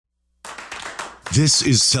This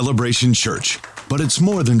is Celebration Church, but it's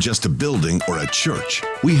more than just a building or a church.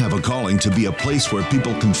 We have a calling to be a place where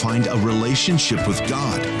people can find a relationship with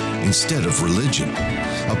God instead of religion.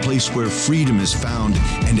 A place where freedom is found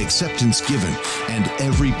and acceptance given, and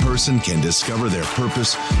every person can discover their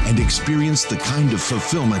purpose and experience the kind of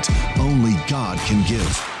fulfillment only God can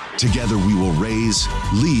give. Together we will raise,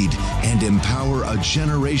 lead, and empower a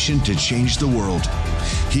generation to change the world.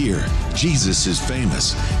 Here, Jesus is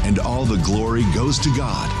famous, and all the glory goes to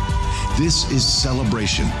God. This is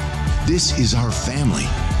celebration. This is our family.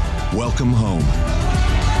 Welcome home.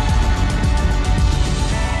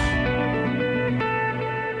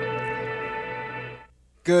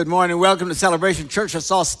 Good morning. Welcome to Celebration Church.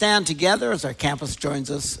 Let's all stand together as our campus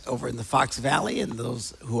joins us over in the Fox Valley, and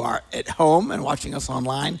those who are at home and watching us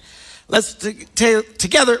online. Let's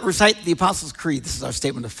together recite the Apostles' Creed. This is our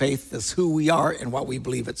statement of faith. This is who we are and what we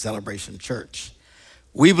believe at Celebration Church.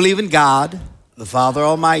 We believe in God, the Father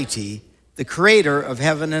Almighty, the creator of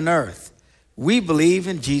heaven and earth. We believe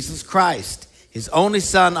in Jesus Christ, his only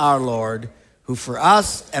Son, our Lord, who for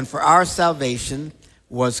us and for our salvation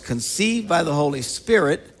was conceived by the Holy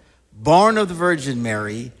Spirit, born of the Virgin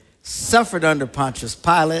Mary, suffered under Pontius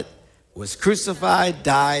Pilate, was crucified,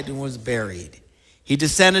 died, and was buried. He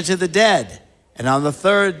descended to the dead, and on the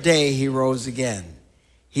third day he rose again.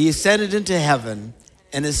 He ascended into heaven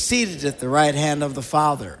and is seated at the right hand of the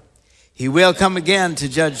Father. He will come again to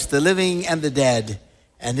judge the living and the dead,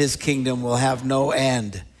 and his kingdom will have no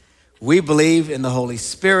end. We believe in the Holy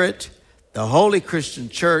Spirit, the holy Christian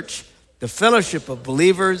church, the fellowship of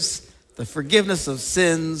believers, the forgiveness of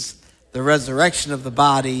sins, the resurrection of the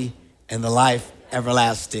body, and the life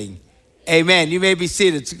everlasting. Amen. You may be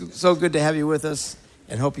seated. It's so good to have you with us,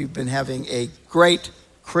 and hope you've been having a great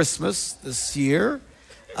Christmas this year.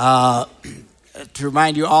 To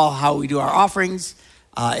remind you all how we do our offerings,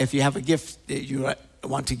 if you have a gift that you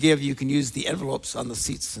want to give, you can use the envelopes on the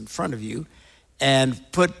seats in front of you and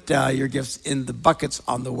put your gifts in the buckets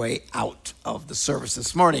on the way out of the service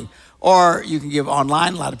this morning. Or you can give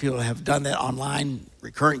online. A lot of people have done that online.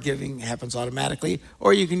 Recurrent giving happens automatically.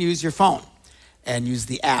 Or you can use your phone and use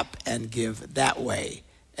the app and give that way.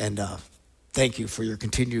 And thank you for your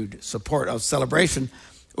continued support of Celebration.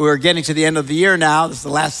 We're getting to the end of the year now. This is the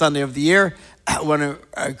last Sunday of the year. I want to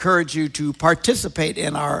encourage you to participate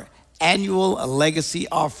in our annual legacy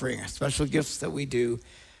offering, special gifts that we do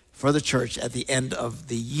for the church at the end of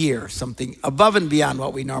the year, something above and beyond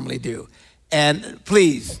what we normally do. And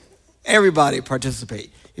please, everybody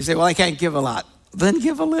participate. You say, well, I can't give a lot. Then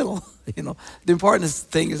give a little. The important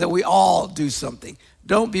thing is that we all do something.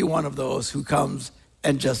 Don't be one of those who comes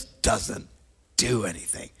and just doesn't do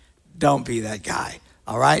anything. Don't be that guy,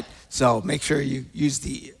 all right? So make sure you use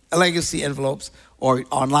the legacy envelopes, or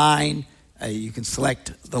online, you can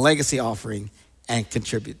select the legacy offering and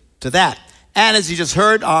contribute to that. And as you just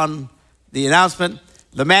heard on the announcement,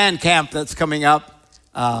 the Man Camp that's coming up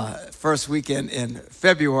first weekend in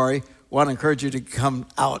February. Want to encourage you to come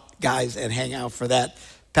out, guys, and hang out for that.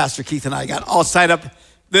 Pastor Keith and I got all signed up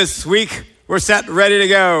this week. We're set, ready to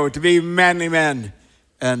go, to be manly men.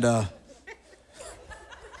 And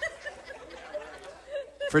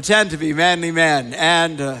pretend to be manly men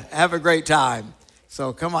and have a great time.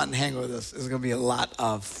 So come on and hang with us. It's going to be a lot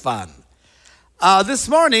of fun. This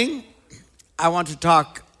morning, I want to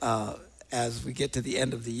talk as we get to the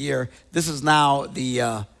end of the year. This is now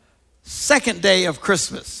the second day of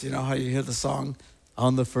Christmas. You know how you hear the song,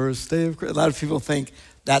 on the first day of Christmas? A lot of people think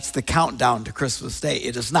that's the countdown to Christmas Day.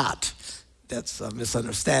 It is not. That's a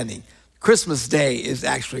misunderstanding. Christmas Day is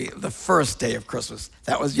actually the first day of Christmas.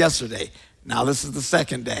 That was yesterday. Now this is the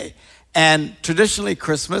second day. And traditionally,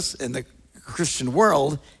 Christmas in the Christian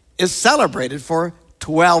world is celebrated for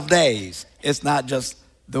 12 days. It's not just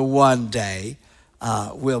the one day.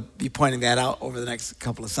 We'll be pointing that out over the next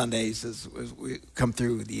couple of Sundays as we come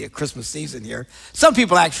through the Christmas season here. Some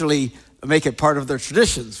people actually make it part of their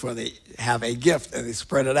traditions where they have a gift and they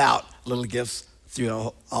spread it out, little gifts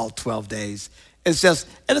through all 12 days.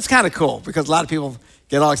 It's kind of cool because a lot of people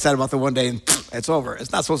get all excited about the one day and it's over.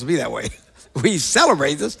 It's not supposed to be that way. We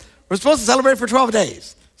celebrate this. We're supposed to celebrate for 12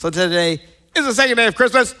 days. So today is the second day of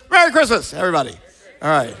Christmas. Merry Christmas, everybody. All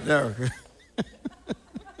right, there we go.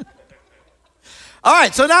 All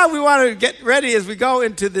right, so now we want to get ready as we go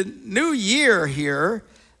into the new year here.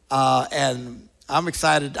 And I'm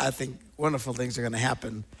excited. I think wonderful things are going to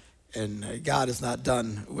happen. And God is not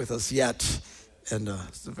done with us yet. And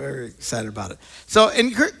so very excited about it. So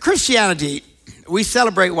in Christianity, we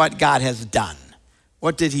celebrate what God has done.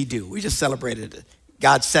 What did he do? We just celebrated it.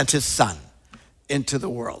 God sent his son into the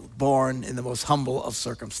world, born in the most humble of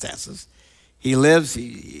circumstances. He lives,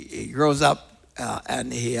 he grows up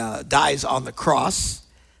and he dies on the cross,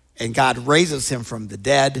 and God raises him from the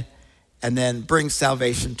dead, and then brings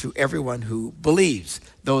salvation to everyone who believes.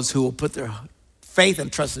 Those who will put their faith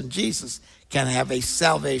and trust in Jesus can have a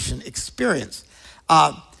salvation experience.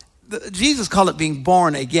 Jesus called it being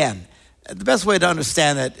born again. The best way to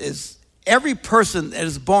understand that is every person that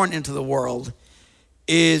is born into the world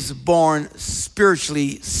is born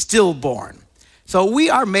spiritually stillborn. So we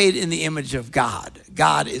are made in the image of God.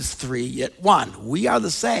 God is three, yet one. We are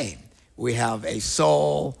the same. We have a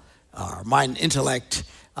soul, our mind, intellect,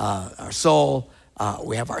 our soul,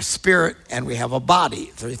 we have our spirit, and we have a body.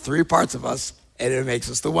 Three parts of us, and it makes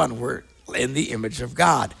us the one. We're in the image of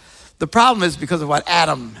God. The problem is because of what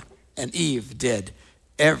Adam and Eve did.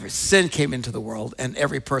 Every sin came into the world, and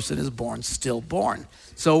every person is born stillborn.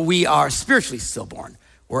 So we are spiritually stillborn.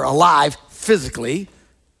 We're alive physically,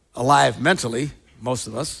 alive mentally, most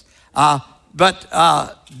of us,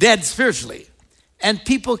 but dead spiritually. And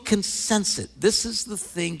people can sense it. This is the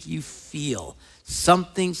thing you feel.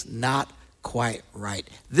 Something's not quite right.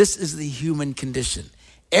 This is the human condition.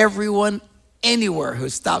 Everyone, anywhere who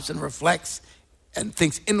stops and reflects and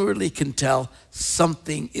thinks inwardly can tell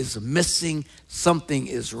something is missing, something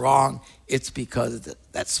is wrong. It's because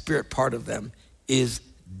that spirit part of them is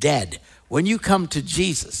dead. When you come to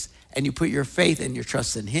Jesus and you put your faith and your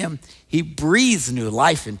trust in him, he breathes new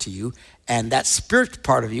life into you, and that spirit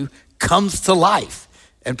part of you comes to life.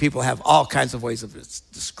 And people have all kinds of ways of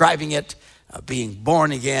describing it, being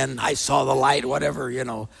born again, I saw the light, whatever,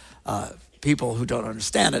 people who don't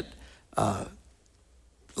understand it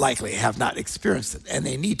likely have not experienced it, and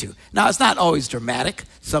they need to. Now, it's not always dramatic.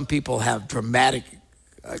 Some people have dramatic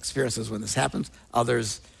experiences when this happens.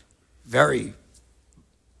 Others, very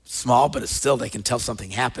small, but it's still, they can tell something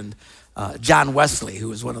happened. John Wesley, who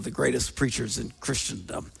was one of the greatest preachers in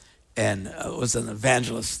Christendom and was an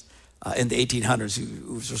evangelist in the 1800s,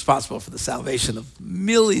 who was responsible for the salvation of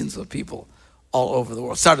millions of people all over the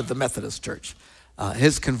world, started the Methodist Church.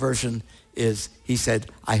 His conversion is, he said,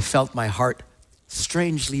 I felt my heart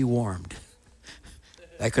strangely warmed.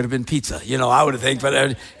 That could have been pizza, I would think,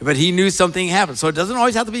 but he knew something happened. So it doesn't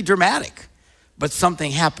always have to be dramatic, but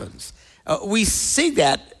something happens. We sing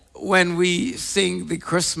that when we sing the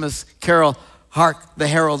Christmas carol, Hark the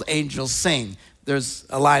Herald Angels Sing. There's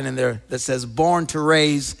a line in there that says, born to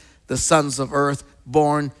raise the sons of earth,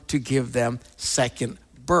 born to give them second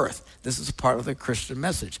birth. This is part of the Christian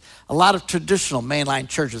message. A lot of traditional mainline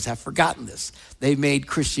churches have forgotten this. They made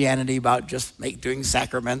Christianity about just doing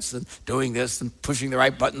sacraments and doing this and pushing the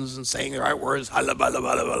right buttons and saying the right words,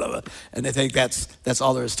 and they think that's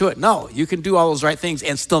all there is to it. No, you can do all those right things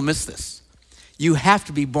and still miss this. You have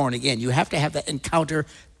to be born again. You have to have that encounter,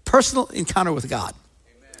 personal encounter with God.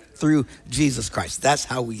 Amen. Through Jesus Christ. That's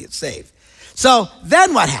how we get saved. So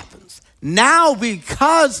then what happens? Now,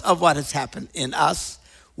 because of what has happened in us,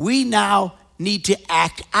 we now need to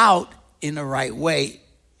act out in the right way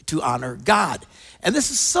to honor God. And this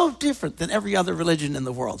is so different than every other religion in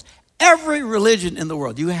the world. Every religion in the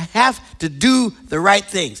world, you have to do the right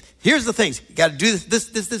things. Here's the things. You got to do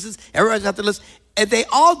this. Everybody's got their list. And they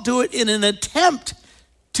all do it in an attempt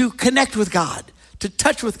to connect with God, to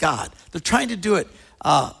touch with God. They're trying to do it.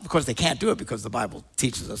 Of course, they can't do it because the Bible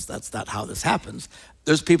teaches us that's not how this happens.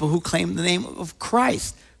 There's people who claim the name of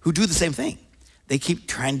Christ who do the same thing. They keep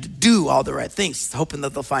trying to do all the right things, hoping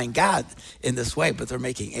that they'll find God in this way, but they're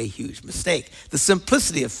making a huge mistake. The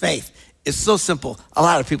simplicity of faith is so simple, a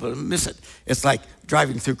lot of people miss it. It's like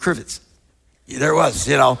driving through crivets. There was,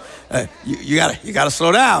 you gotta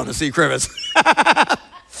slow down to see crivets.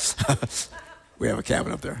 We have a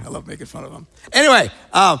cabin up there. I love making fun of them. Anyway,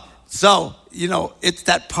 so it's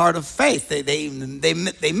that part of faith.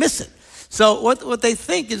 They miss it. So what they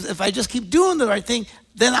think is, if I just keep doing the right thing,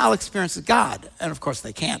 then I'll experience God. And of course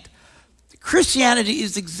they can't. Christianity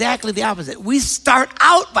is exactly the opposite. We start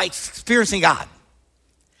out by experiencing God.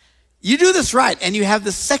 You do this right, and you have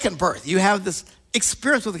this second birth. You have this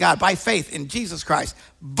experience with God by faith in Jesus Christ.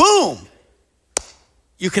 Boom!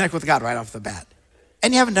 You connect with God right off the bat.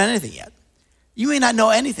 And you haven't done anything yet. You may not know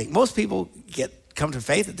anything. Most people come to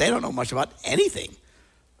faith, they don't know much about anything.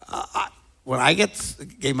 When I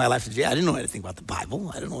gave my life to Jesus, I didn't know anything about the Bible.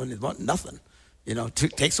 I didn't know anything about nothing. It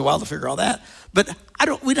takes a while to figure all that. But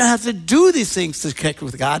we don't have to do these things to connect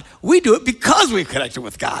with God. We do it because we've connected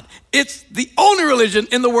with God. It's the only religion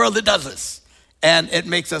in the world that does this. And it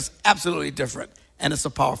makes us absolutely different. And it's a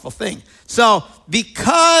powerful thing. So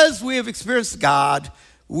because we have experienced God,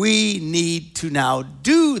 we need to now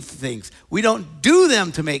do things. We don't do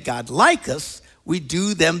them to make God like us. We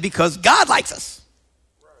do them because God likes us.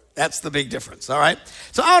 That's the big difference, all right?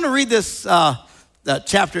 So I want to read this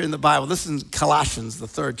chapter in the Bible. This is in Colossians, the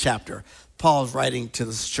 3rd chapter. Paul's writing to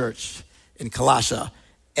this church in Colossia,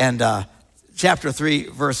 and chapter 3,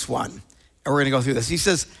 verse 1. And we're going to go through this. He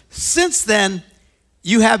says, since then,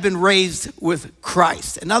 you have been raised with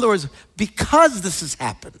Christ. In other words, because this has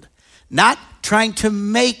happened, not trying to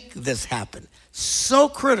make this happen. So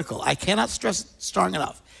critical. I cannot stress it strong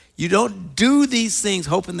enough. You don't do these things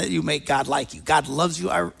hoping that you make God like you. God loves you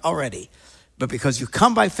already. But because you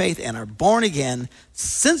come by faith and are born again,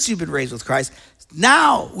 since you've been raised with Christ,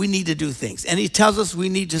 now we need to do things. And he tells us we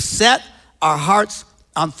need to set our hearts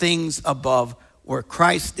on things above, where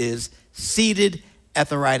Christ is seated at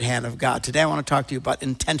the right hand of God. Today I want to talk to you about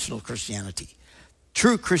intentional Christianity.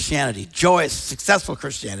 True Christianity, joyous, successful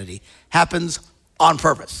Christianity, happens on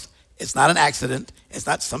purpose. It's not an accident. It's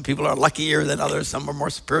not some people are luckier than others, some are more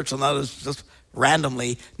spiritual than others, just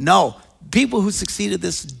randomly. No, people who succeed at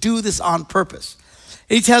this do this on purpose.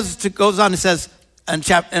 He goes on and says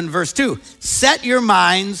in verse 2, set your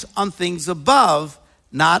minds on things above,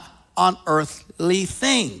 not on earthly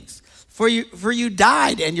things. For you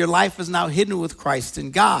died, and your life is now hidden with Christ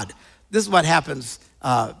in God. This is what happens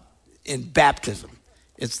in baptism.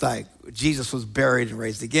 It's like Jesus was buried and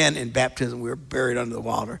raised again. In baptism, we were buried under the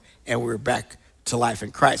water, and we were back to life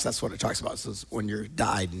in Christ. That's what it talks about. So it's when you're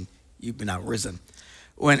died and you've been now risen.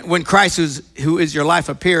 When Christ, who is your life,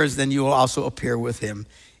 appears, then you will also appear with him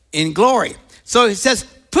in glory. So he says,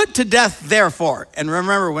 put to death, therefore. And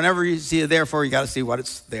remember, whenever you see a therefore, you got to see what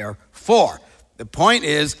it's there for. The point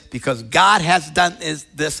is, because God has done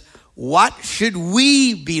this, what should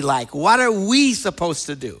we be like? What are we supposed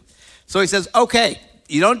to do? So he says, okay,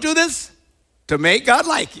 you don't do this to make God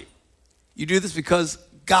like you. You do this because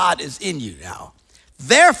God is in you now.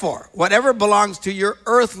 Therefore, whatever belongs to your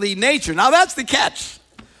earthly nature. Now that's the catch.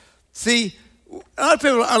 See, a lot of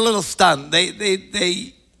people are a little stunned.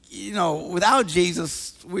 They without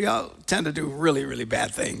Jesus, we all tend to do really, really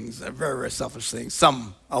bad things, very, very selfish things.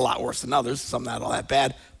 Some a lot worse than others, some not all that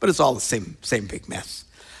bad, but it's all the same big mess.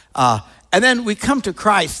 And then we come to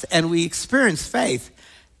Christ and we experience faith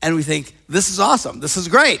and we think, this is awesome, this is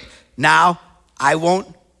great. Now I won't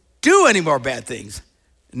do any more bad things.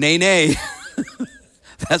 Nay.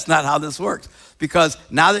 That's not how this works. Because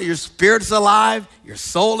now that your spirit is alive, your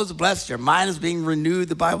soul is blessed, your mind is being renewed,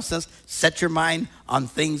 the Bible says, set your mind on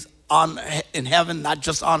things in heaven, not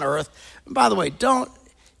just on earth. And by the way,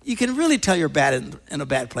 you can really tell you're bad in a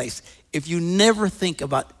bad place if you never think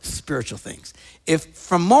about spiritual things. If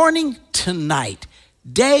from morning to night,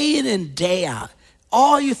 day in and day out,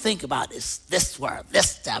 all you think about is this world,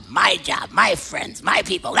 this job, my job, my friends, my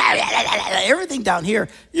people, everything down here,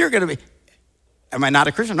 you're going to be, am I not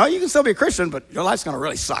a Christian? No, you can still be a Christian, but your life's going to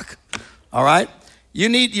really suck, all right?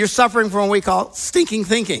 You're suffering from what we call stinking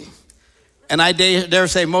thinking. And I dare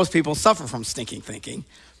say most people suffer from stinking thinking,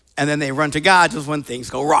 and then they run to God just when things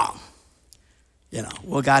go wrong.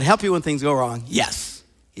 Will God help you when things go wrong? Yes,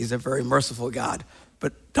 he's a very merciful God.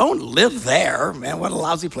 But don't live there, man. What a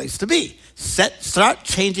lousy place to be. Start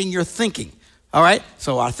changing your thinking, all right?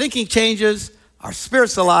 So our thinking changes, our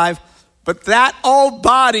spirit's alive, but that old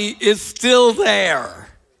body is still there,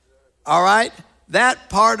 all right? That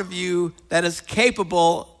part of you that is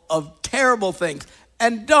capable of terrible things.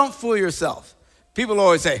 And don't fool yourself. People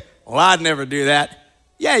always say, well, I'd never do that.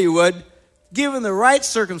 Yeah, you would. Given the right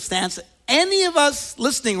circumstance, any of us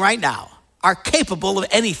listening right now are capable of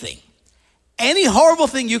anything. Any horrible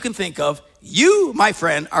thing you can think of, you, my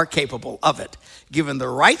friend, are capable of it. Given the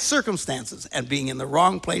right circumstances and being in the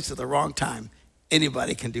wrong place at the wrong time,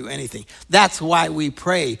 anybody can do anything. That's why we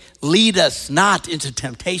pray, lead us not into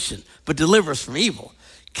temptation, but deliver us from evil.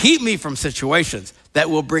 Keep me from situations that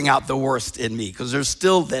will bring out the worst in me, because there's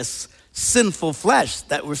still this sinful flesh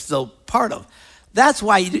that we're still part of. That's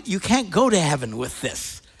why you can't go to heaven with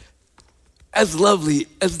this, as lovely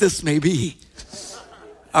as this may be.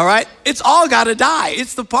 All right? It's all got to die.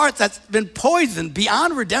 It's the part that's been poisoned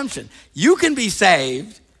beyond redemption. You can be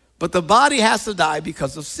saved, but the body has to die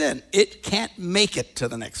because of sin. It can't make it to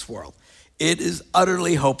the next world. It is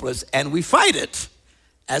utterly hopeless, and we fight it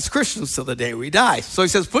as Christians till the day we die. So he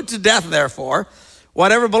says, put to death, therefore,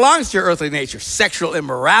 whatever belongs to your earthly nature: sexual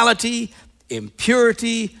immorality,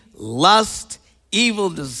 impurity, lust, evil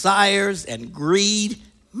desires, and greed,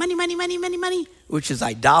 money, which is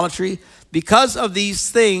idolatry. Because of these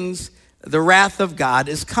things, the wrath of God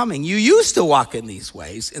is coming. You used to walk in these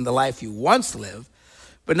ways in the life you once lived,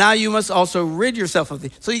 but now you must also rid yourself of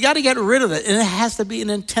these. So you got to get rid of it, and it has to be an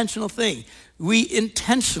intentional thing. We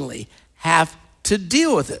intentionally have to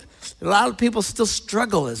deal with it. A lot of people still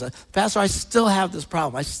struggle as a pastor. I still have this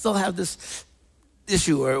problem. I still have this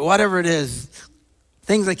issue, or whatever it is,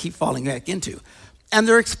 things I keep falling back into. and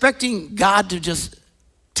they're expecting God to just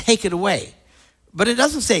take it away. But it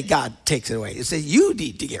doesn't say God takes it away. It says you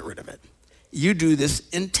need to get rid of it. You do this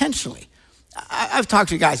intentionally. I've talked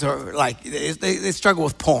to guys who are like, they struggle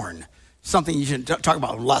with porn, something you should talk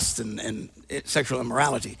about, lust and sexual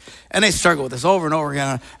immorality. And they struggle with this over and over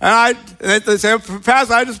again. And they say,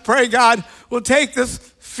 Pastor, I just pray God will take this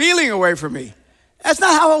feeling away from me. That's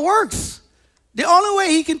not how it works. The only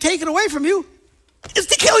way he can take it away from you is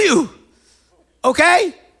to kill you.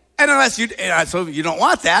 Okay? And unless so you don't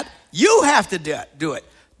want that, you have to do it.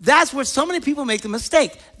 That's where so many people make the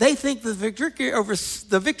mistake. They think the victory over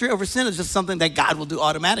sin is just something that God will do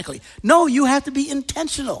automatically. No, you have to be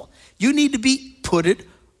intentional. You need to put it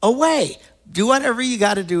away. Do whatever you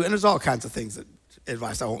got to do. And there's all kinds of things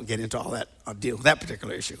advice. I won't get into all that. I'll deal with that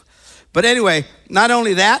particular issue. But anyway, not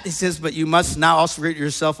only that, he says, but you must now also rid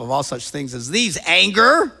yourself of all such things as these: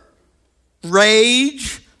 anger,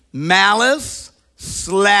 rage, malice,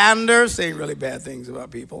 slander, saying really bad things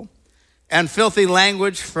about people, and filthy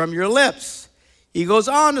language from your lips. He goes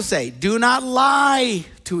on to say, do not lie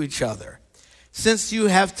to each other, since you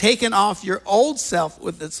have taken off your old self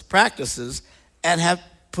with its practices and have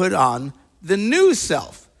put on the new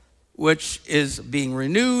self, which is being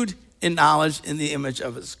renewed in knowledge in the image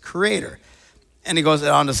of its creator. And he goes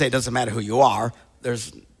on to say, it doesn't matter who you are.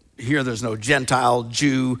 There's no Gentile,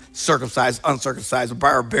 Jew, circumcised, uncircumcised,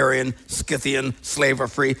 barbarian, Scythian, slave or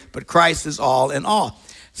free, but Christ is all in all.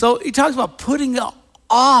 So he talks about putting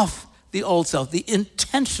off the old self, the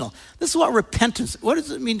intentional. This is what repentance, what does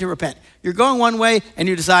it mean to repent? You're going one way and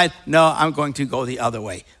you decide, no, I'm going to go the other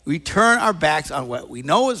way. We turn our backs on what we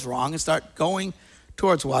know is wrong and start going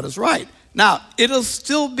towards what is right. Now, it'll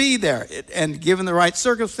still be there. And given the right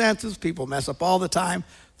circumstances, people mess up all the time.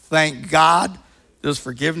 Thank God there's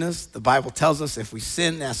forgiveness. The Bible tells us if we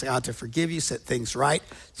sin, ask God to forgive you, set things right.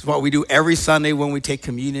 It's what we do every Sunday when we take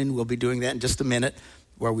communion. We'll be doing that in just a minute,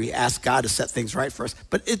 where we ask God to set things right for us.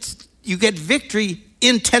 But you get victory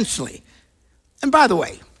intentionally. And by the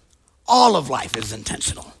way, all of life is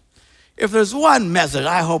intentional. If there's one message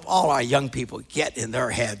I hope all our young people get in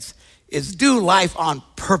their heads, is do life on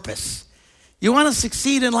purpose. You want to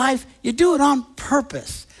succeed in life? You do it on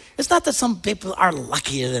purpose. It's not that some people are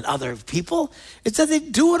luckier than other people. It's that they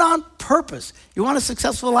do it on purpose. You want a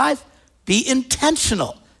successful life? Be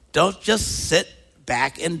intentional. Don't just sit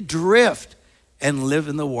back and drift and live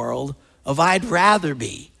in the world of I'd rather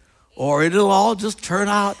be. Or it'll all just turn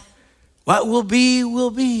out, what will be,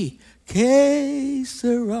 will be. Que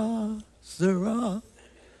sera, sera.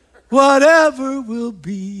 Whatever will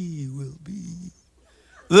be, will be.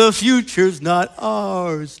 The future's not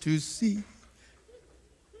ours to see.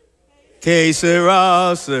 Que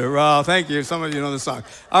sera, sera. Thank you. Some of you know the song.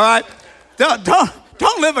 All right.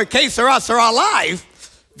 Don't live a que sera, sera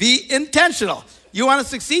life. Be intentional. You want to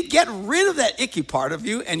succeed? Get rid of that icky part of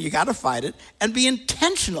you, and you got to fight it, and be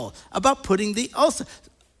intentional about putting the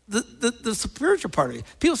spiritual part of you.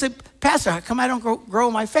 People say, Pastor, how come I don't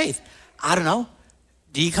grow my faith? I don't know.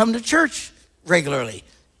 Do you come to church regularly?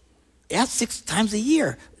 Yeah, 6 times a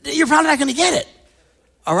year. You're probably not going to get it.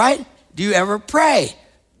 All right? Do you ever pray?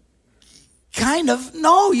 Kind of.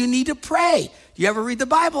 No, you need to pray. Do you ever read the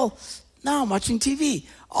Bible? No, I'm watching TV.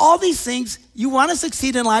 All these things, you want to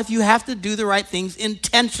succeed in life, you have to do the right things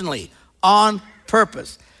intentionally, on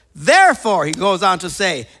purpose. Therefore, he goes on to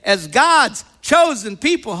say, as God's chosen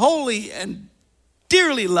people, holy and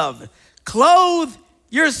dearly loved, clothe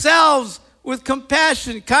yourselves with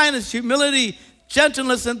compassion, kindness, humility,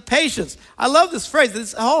 gentleness, and patience. I love this phrase.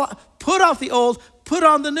 This whole, put off the old, put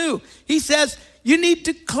on the new. He says, you need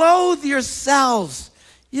to clothe yourselves.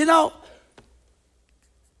 You know,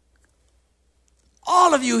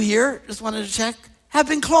 all of you here, just wanted to check, have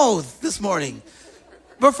been clothed this morning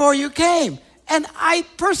before you came. And I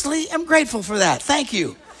personally am grateful for that. Thank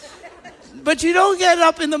you. But you don't get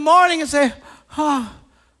up in the morning and say, I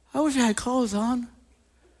wish I had clothes on.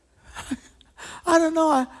 I don't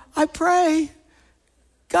know. I pray,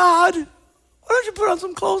 God, why don't you put on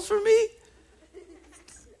some clothes for me?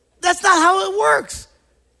 That's not how it works.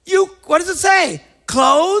 What does it say?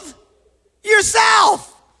 Clothe yourself.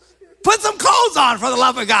 Put some clothes on for the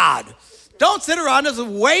love of God. Don't sit around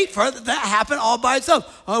and wait for that to happen all by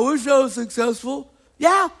itself. I wish I was successful.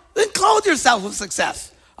 Yeah, then clothe yourself with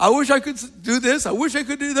success. I wish I could do this. I wish I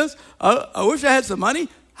could do this. I wish I had some money.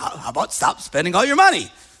 How about stop spending all your money?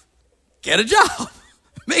 Get a job.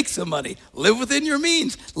 Make some money. Live within your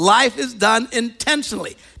means. Life is done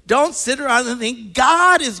intentionally. Don't sit around and think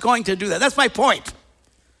God is going to do that. That's my point.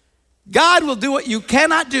 God will do what you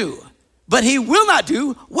cannot do, but he will not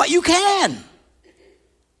do what you can.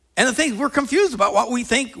 And the things we're confused about what we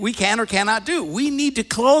think we can or cannot do. We need to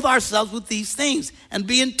clothe ourselves with these things and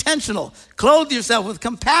be intentional. Clothe yourself with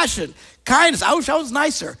compassion, kindness. I wish I was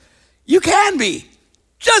nicer. You can be.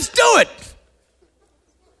 Just do it.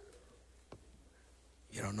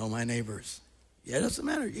 You don't know my neighbors. Yeah, it doesn't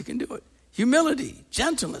matter. You can do it. Humility,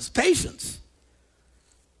 gentleness, patience.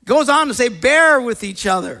 Goes on to say, bear with each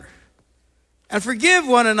other and forgive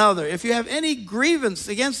one another. If you have any grievance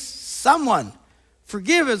against someone,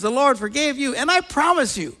 forgive as the Lord forgave you. And I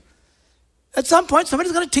promise you, at some point,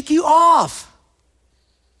 somebody's going to tick you off.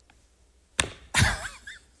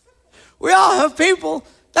 We all have people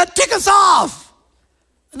that tick us off.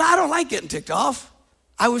 And I don't like getting ticked off.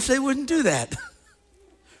 I wish they wouldn't do that.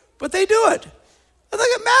 But they do it. And they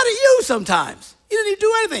get mad at you sometimes. You didn't even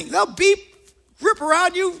do anything. They'll beep, rip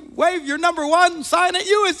around you, wave your number one sign at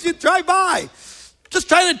you as you drive by. Just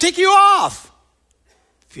trying to tick you off.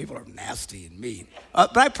 People are nasty and mean.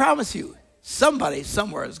 But I promise you, somebody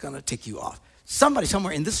somewhere is going to tick you off. Somebody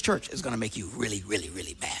somewhere in this church is going to make you really, really,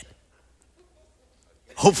 really mad.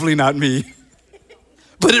 Hopefully not me.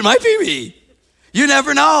 But it might be me. You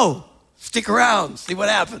never know. Stick around, see what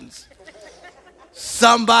happens.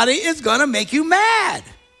 Somebody is going to make you mad.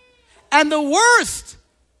 And the worst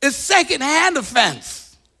is secondhand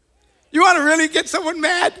offense. You want to really get someone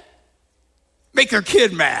mad? Make their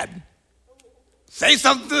kid mad. Say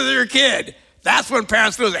something to your kid. That's when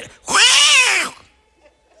parents lose it.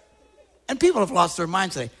 And people have lost their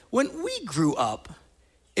minds today. When we grew up,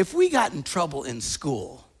 if we got in trouble in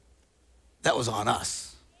school, that was on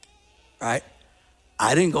us, right?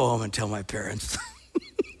 I didn't go home and tell my parents.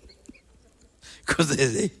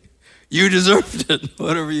 Because you deserved it,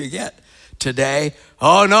 whatever you get. Today,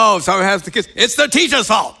 oh no, if someone has the kids, it's the teacher's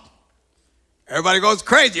fault. Everybody goes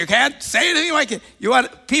crazy. You can't say anything like it. You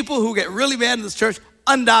want people who get really mad in this church,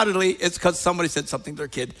 undoubtedly it's because somebody said something to their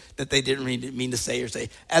kid that they didn't mean to say or say,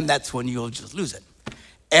 and that's when you'll just lose it.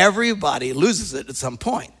 Everybody loses it at some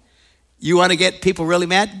point. You want to get people really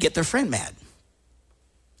mad? Get their friend mad.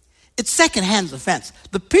 It's secondhand offense.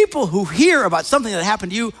 The people who hear about something that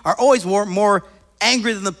happened to you are always more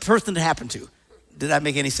angry than the person it happened to. Did that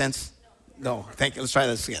make any sense? No. Thank you. Let's try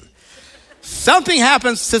this again. Something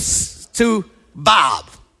happens to Bob,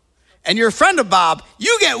 and you're a friend of Bob.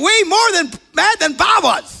 You get way more mad than Bob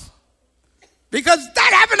was. Because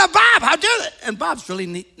that happened to Bob. How dare it? And Bob's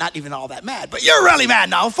really not even all that mad. But you're really mad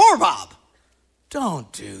now for Bob. Don't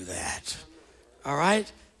do that. All right?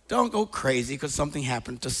 Don't go crazy because something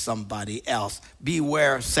happened to somebody else.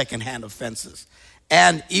 Beware of secondhand offenses.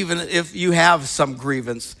 And even if you have some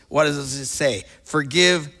grievance, what does it say?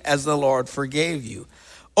 Forgive as the Lord forgave you.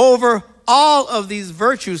 Over all of these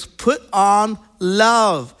virtues, put on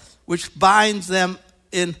love, which binds them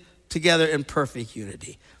together in perfect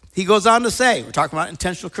unity. He goes on to say, we're talking about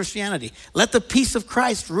intentional Christianity. Let the peace of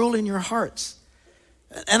Christ rule in your hearts.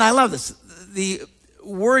 And I love this. The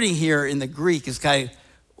wording here in the Greek is kind of,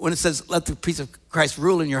 when it says, let the peace of Christ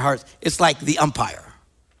rule in your hearts, it's like the umpire.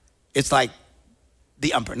 It's like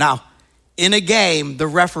the umpire. Now, in a game, the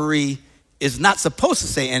referee is not supposed to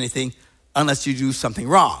say anything unless you do something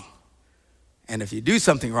wrong. And if you do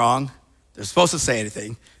something wrong, they're supposed to say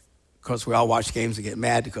anything. Of course, we all watch games and get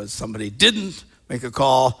mad because somebody didn't make a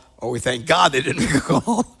call, or we thank God they didn't make a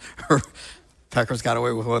call. Packers got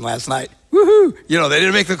away with one last night. Woohoo! They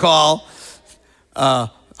didn't make the call.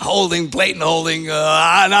 Blatant holding.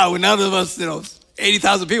 No, none of us,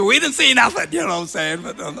 80,000 people, we didn't see nothing, you know what I'm saying?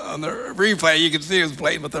 But on the replay, you can see it was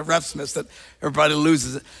blatant, but the refs missed it. Everybody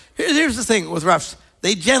loses it. Here's the thing with refs.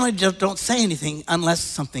 They generally just don't say anything unless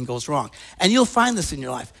something goes wrong. And you'll find this in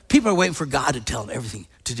your life. People are waiting for God to tell them everything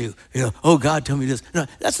to do. Oh, God, tell me this. No,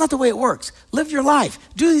 that's not the way it works. Live your life.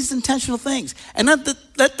 Do these intentional things. And let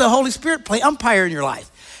the Holy Spirit play umpire in your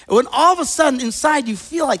life. And when all of a sudden inside you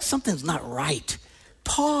feel like something's not right,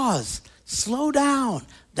 pause, slow down.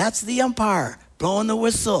 That's the umpire blowing the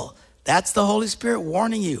whistle. That's the Holy Spirit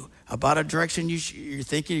warning you about a direction you're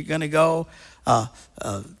thinking you're going to go.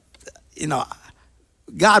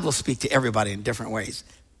 God will speak to everybody in different ways.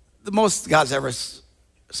 The most God's ever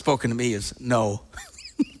spoken to me is no.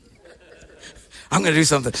 I'm going to do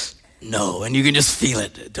something. No, and you can just feel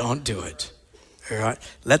it. Don't do it. All right?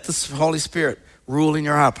 Let the Holy Spirit rule in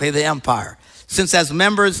your heart. Play the umpire. Since as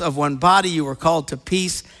members of one body you were called to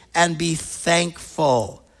peace, and be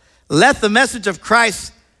thankful. Let the message of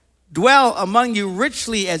Christ dwell among you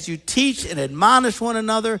richly as you teach and admonish one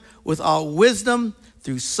another with all wisdom,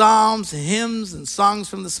 through psalms, hymns, and songs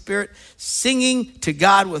from the Spirit, singing to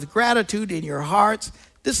God with gratitude in your hearts.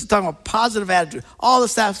 This is talking about positive attitude. All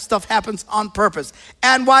this stuff happens on purpose.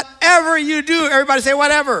 And whatever you do, everybody say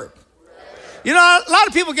whatever. You know, a lot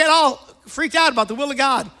of people get all freaked out about the will of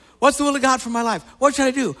God. What's the will of God for my life? What should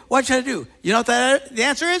I do? What should I do? You know what the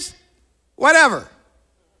answer is? Whatever.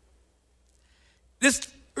 This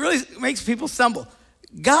really makes people stumble.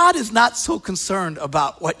 God is not so concerned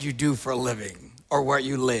about what you do for a living or where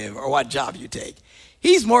you live or what job you take.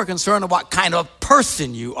 He's more concerned about what kind of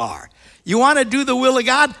person you are. You want to do the will of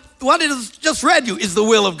God? What it is just read you is the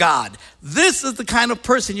will of God. This is the kind of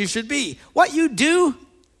person you should be. What you do,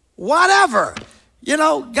 whatever. You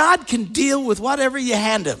know, God can deal with whatever you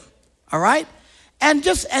hand him. All right? And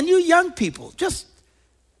you young people, just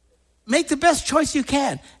make the best choice you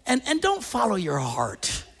can. And don't follow your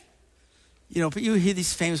heart. You know, but you hear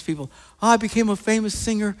these famous people, I became a famous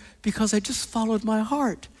singer because I just followed my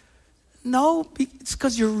heart. No, it's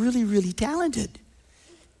because you're really, really talented.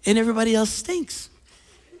 And everybody else stinks.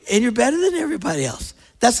 And you're better than everybody else.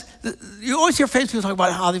 You always hear famous people talk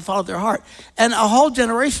about how they followed their heart. And a whole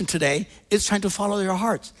generation today is trying to follow their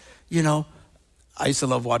hearts. You know, I used to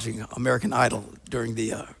love watching American Idol during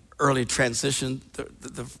the early transition,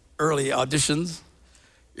 the early auditions.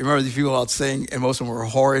 You remember these people out sing, and most of them were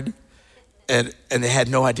horrid. And they had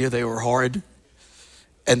no idea they were horrid.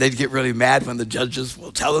 And they'd get really mad when the judges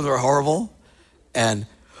will tell them they're horrible. And,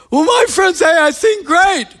 well, my friends say I sing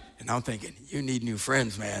great. And I'm thinking, you need new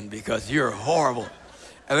friends, man, because you're horrible.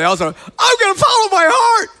 And they also, I'm going to follow my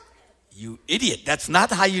heart. You idiot. That's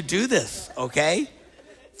not how you do this, okay?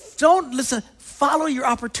 Don't listen. Follow your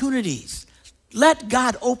opportunities. Let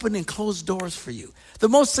God open and close doors for you. The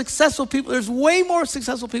most successful people, there's way more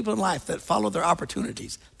successful people in life that follow their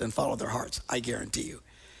opportunities than follow their hearts, I guarantee you.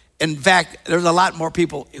 In fact, there's a lot more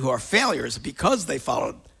people who are failures because they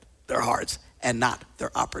followed their hearts and not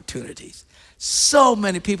their opportunities. So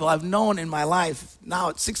many people I've known in my life, now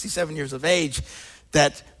at 67 years of age,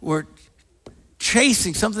 that were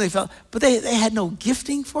chasing something they felt, but they had no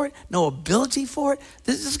gifting for it, no ability for it.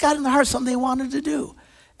 This just got in their heart something they wanted to do.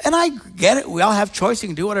 And I get it. We all have choice. You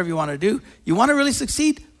can do whatever you want to do. You want to really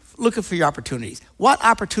succeed? Look for your opportunities. What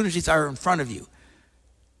opportunities are in front of you?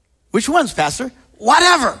 Which ones, Pastor?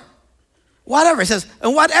 Whatever. Whatever. It says,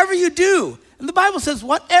 and whatever you do. And the Bible says,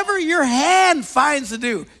 whatever your hand finds to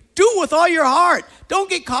do with all your heart. Don't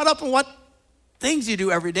get caught up in what things you do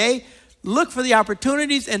every day. Look for the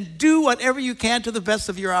opportunities and do whatever you can to the best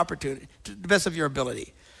of your opportunity, to the best of your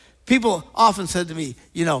ability. People often said to me,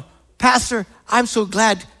 you know, Pastor, I'm so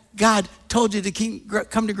glad God told you to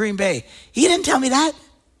come to Green Bay. He didn't tell me that.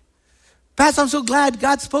 Pastor, I'm so glad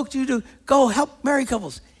God spoke to you to go help married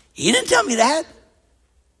couples. He didn't tell me that.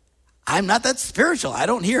 I'm not that spiritual. I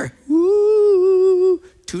don't hear, ooh,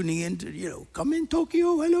 tuning into, you know, come in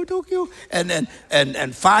Tokyo, hello Tokyo,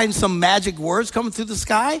 and find some magic words coming through the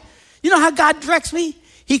sky. You know how God directs me?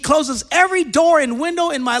 He closes every door and window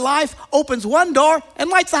in my life, opens one door, and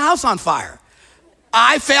lights the house on fire.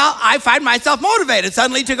 I find myself motivated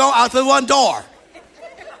suddenly to go out the one door.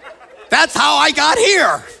 That's how I got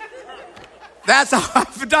here. That's how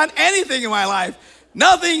I've done anything in my life.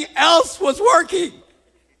 Nothing else was working.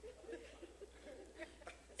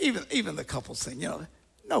 Even the couples thing, you know,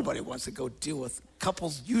 nobody wants to go deal with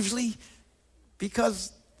couples usually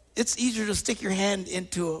because it's easier to stick your hand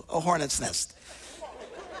into a hornet's nest.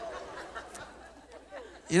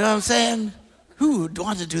 You know what I'm saying? Who would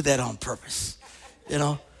want to do that on purpose? You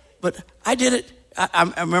know, but I did it.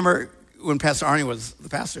 I remember when Pastor Arnie was the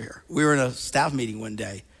pastor here, we were in a staff meeting one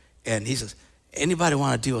day, and he says, anybody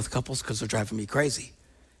want to deal with couples because they're driving me crazy?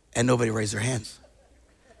 And nobody raised their hands.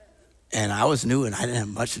 And I was new, and I didn't have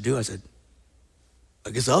much to do. I said,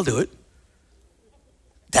 I guess I'll do it.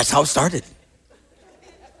 That's how it started.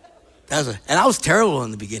 And I was terrible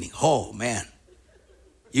in the beginning. Oh, man.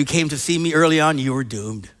 You came to see me early on, you were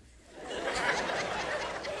doomed.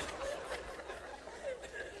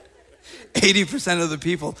 80% of the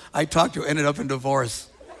people I talked to ended up in divorce.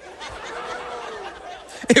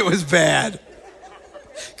 It was bad.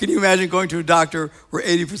 Can you imagine going to a doctor where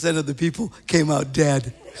 80% of the people came out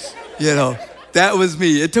dead? You know, that was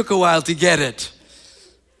me. It took a while to get it.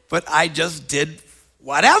 But I just did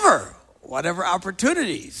whatever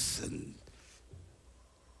opportunities. And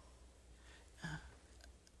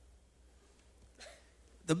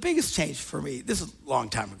the biggest change for me, this is a long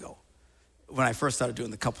time ago, when I first started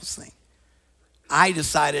doing the couples thing. I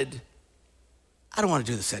decided I don't want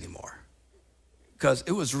to do this anymore because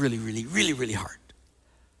it was really, really, really, really hard.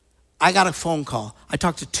 I got a phone call. I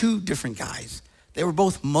talked to two different guys. They were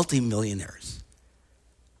both multimillionaires.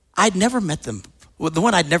 I'd never met them. Well, the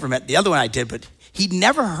one I'd never met, the other one I did, but he'd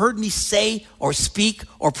never heard me say or speak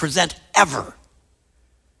or present ever.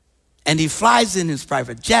 And he flies in his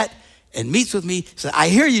private jet and meets with me. He said, I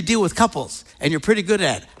hear you deal with couples and you're pretty good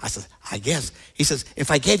at it. I said, I guess. He says,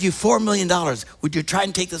 if I gave you $4 million, would you try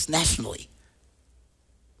and take this nationally?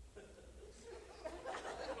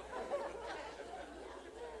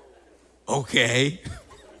 Okay.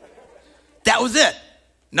 That was it.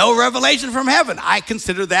 No revelation from heaven. I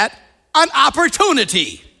consider that an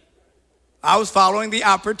opportunity. I was following the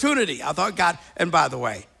opportunity. I thought God, and by the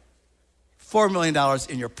way, $4 million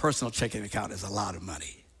in your personal checking account is a lot of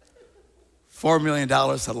money. $4 million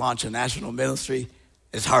to launch a national ministry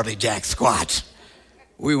is hardly jack squat.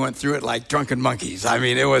 We went through it like drunken monkeys. I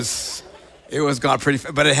mean, it was gone pretty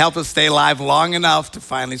fast, but it helped us stay alive long enough to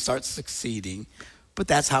finally start succeeding. But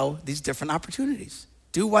that's how these different opportunities.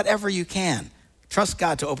 Do whatever you can. Trust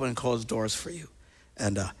God to open and close doors for you.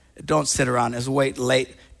 And don't sit around and wait late.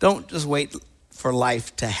 Don't just wait for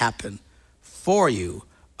life to happen for you.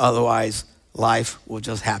 Otherwise, life will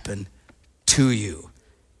just happen to you.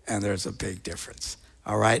 And there's a big difference.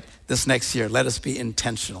 All right? This next year, let us be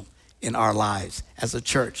intentional in our lives as a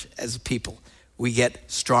church, as a people. We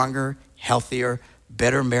get stronger, healthier,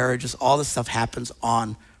 better marriages. All this stuff happens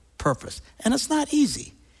on purpose. And it's not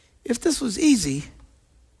easy. If this was easy,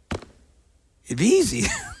 it'd be easy.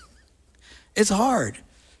 It's hard,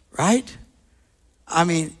 right? I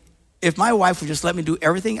mean, if my wife would just let me do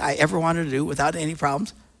everything I ever wanted to do without any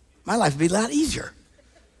problems, my life would be a lot easier.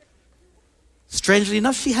 Strangely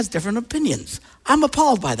enough, she has different opinions. I'm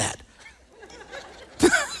appalled by that.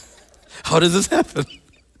 How does this happen?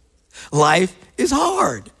 Life is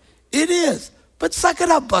hard. It is. But suck it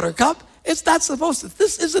up, buttercup. It's not supposed to.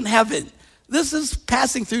 This isn't heaven. This is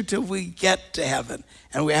passing through till we get to heaven.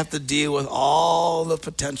 And we have to deal with all the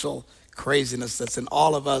potential craziness that's in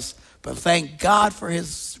all of us. But thank God for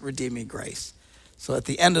his redeeming grace. So at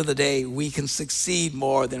the end of the day, we can succeed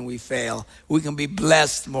more than we fail. We can be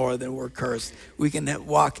blessed more than we're cursed. We can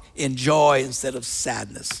walk in joy instead of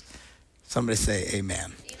sadness. Somebody say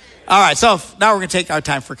amen. All right, so now we're going to take our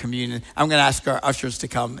time for communion. I'm going to ask our ushers to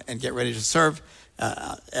come and get ready to serve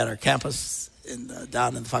at our campus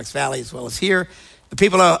down in the Fox Valley as well as here. The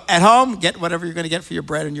people at home, get whatever you're going to get for your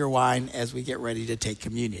bread and your wine as we get ready to take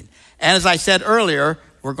communion. And as I said earlier,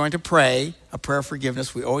 we're going to pray a prayer of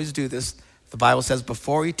forgiveness. We always do this. The Bible says,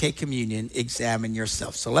 before you take communion, examine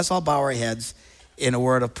yourself. So let's all bow our heads in a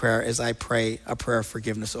word of prayer as I pray a prayer of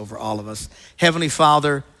forgiveness over all of us. Heavenly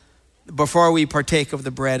Father, before we partake of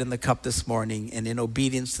the bread and the cup this morning, and in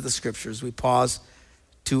obedience to the scriptures, we pause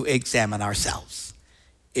to examine ourselves.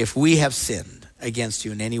 If we have sinned against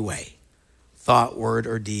you in any way, thought, word,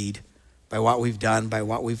 or deed, by what we've done, by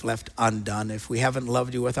what we've left undone, if we haven't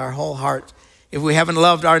loved you with our whole heart, if we haven't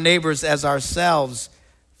loved our neighbors as ourselves,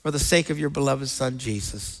 for the sake of your beloved Son,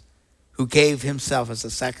 Jesus, who gave himself as a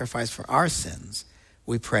sacrifice for our sins,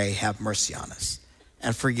 we pray, have mercy on us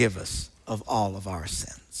and forgive us of all of our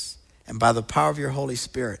sins. And by the power of your Holy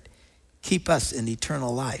Spirit, keep us in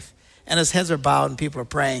eternal life. And as heads are bowed and people are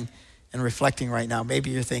praying and reflecting right now, maybe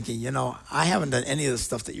you're thinking, I haven't done any of the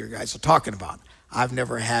stuff that you guys are talking about. I've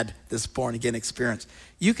never had this born again experience.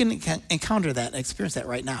 You can encounter that and experience that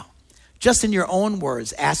right now. Just in your own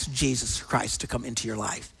words, ask Jesus Christ to come into your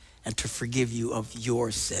life and to forgive you of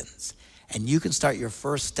your sins. And you can start your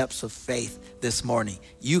first steps of faith this morning.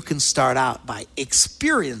 You can start out by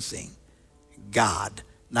experiencing God,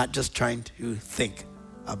 not just trying to think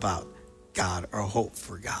about God or hope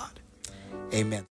for God. Amen.